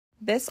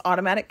This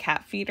automatic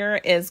cat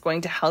feeder is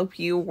going to help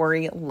you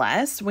worry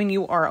less when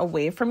you are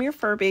away from your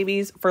fur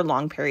babies for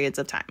long periods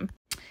of time.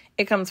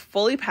 It comes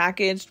fully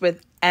packaged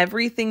with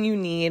everything you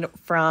need,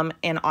 from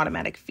an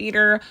automatic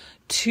feeder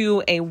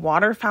to a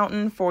water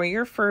fountain for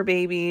your fur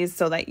babies,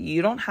 so that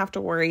you don't have to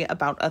worry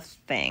about a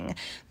thing.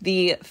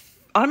 The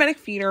automatic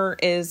feeder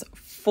is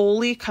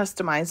fully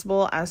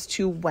customizable as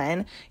to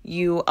when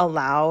you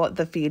allow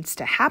the feeds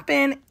to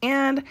happen,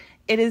 and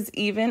it is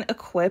even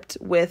equipped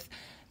with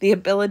the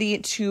ability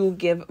to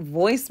give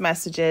voice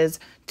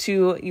messages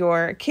to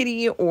your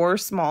kitty or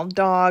small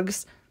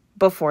dogs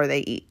before they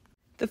eat.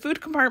 The food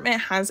compartment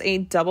has a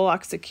double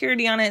lock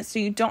security on it, so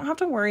you don't have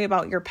to worry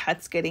about your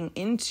pets getting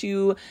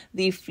into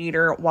the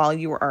feeder while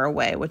you are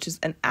away, which is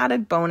an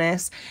added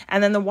bonus.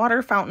 And then the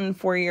water fountain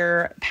for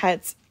your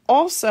pets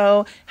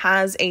also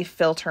has a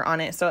filter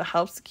on it, so it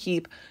helps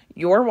keep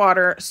your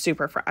water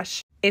super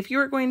fresh. If you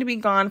are going to be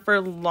gone for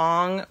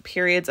long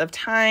periods of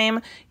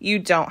time, you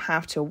don't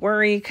have to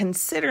worry,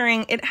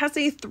 considering it has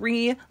a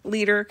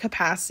 3-liter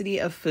capacity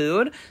of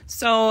food,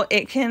 so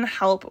it can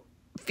help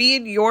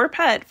feed your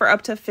pet for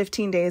up to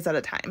 15 days at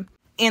a time.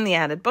 And the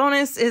added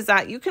bonus is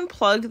that you can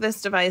plug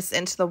this device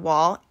into the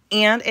wall,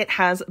 and it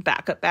has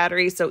backup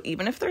batteries, so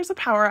even if there's a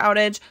power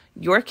outage,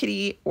 your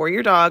kitty or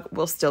your dog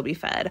will still be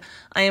fed.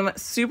 I am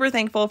super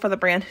thankful for the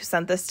brand who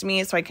sent this to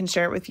me so I can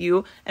share it with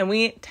you, and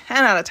we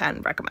 10 out of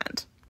 10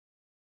 recommend.